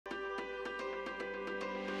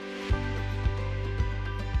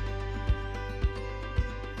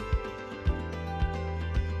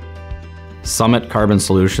Summit Carbon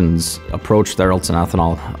Solutions approached Tharaldson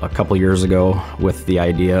Ethanol a couple years ago with the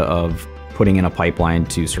idea of putting in a pipeline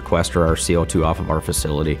to sequester our CO2 off of our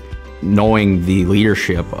facility. Knowing the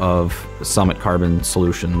leadership of Summit Carbon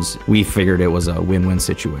Solutions, we figured it was a win-win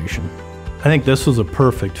situation. I think this was a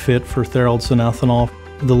perfect fit for Tharaldson Ethanol.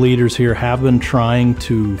 The leaders here have been trying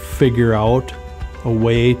to figure out a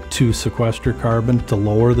way to sequester carbon, to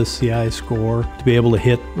lower the CI score, to be able to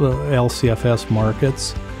hit LCFS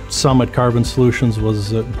markets. Summit Carbon Solutions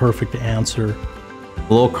was a perfect answer.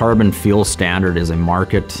 Low carbon fuel standard is a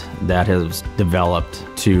market that has developed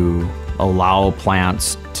to allow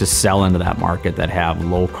plants to sell into that market that have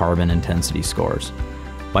low carbon intensity scores.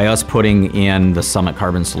 By us putting in the Summit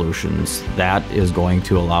Carbon Solutions, that is going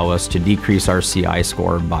to allow us to decrease our CI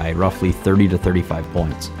score by roughly 30 to 35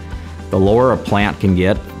 points. The lower a plant can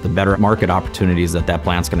get, the better market opportunities that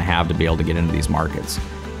plant's going to have to be able to get into these markets.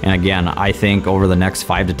 And again, I think over the next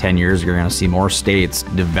 5 to 10 years, you're going to see more states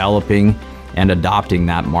developing and adopting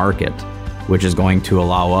that market, which is going to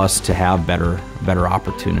allow us to have better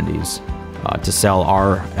opportunities to sell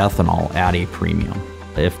our ethanol at a premium.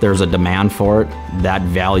 If there's a demand for it, that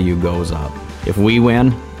value goes up. If we win,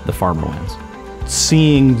 the farmer wins.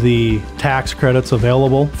 Seeing the tax credits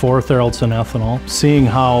available for Tharaldson Ethanol, seeing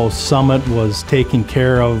how Summit was taking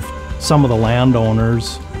care of some of the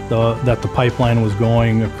landowners that the pipeline was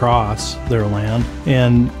going across their land,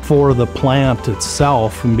 and for the plant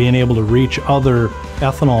itself and being able to reach other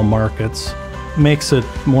ethanol markets makes it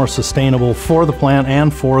more sustainable for the plant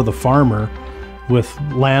and for the farmer, with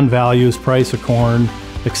land values, price of corn,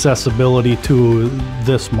 accessibility to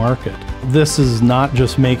this market. This is not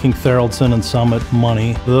just making Tharaldson and Summit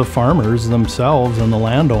money. The farmers themselves and the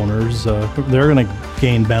landowners, they're going to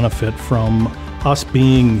gain benefit from us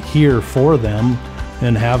being here for them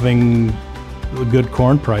and having a good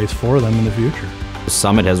corn price for them in the future.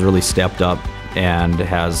 Summit has really stepped up and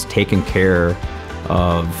has taken care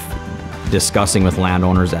of discussing with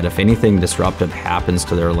landowners that if anything disruptive happens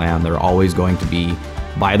to their land, they're always going to be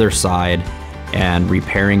by their side and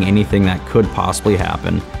repairing anything that could possibly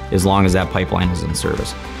happen as long as that pipeline is in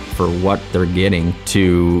service. For what they're getting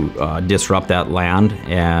to disrupt that land,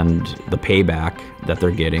 and the payback that they're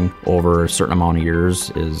getting over a certain amount of years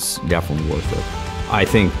is definitely worth it. I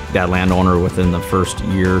think that landowner within the first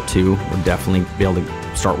year or two would definitely be able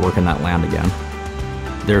to start working that land again.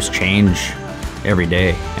 There's change every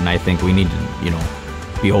day, and I think we need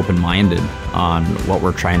to, be open-minded on what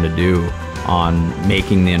we're trying to do on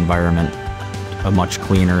making the environment a much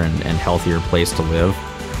cleaner and healthier place to live,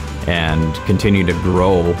 and continue to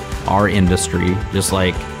grow our industry just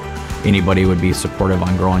like anybody would be supportive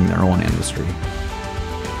on growing their own industry.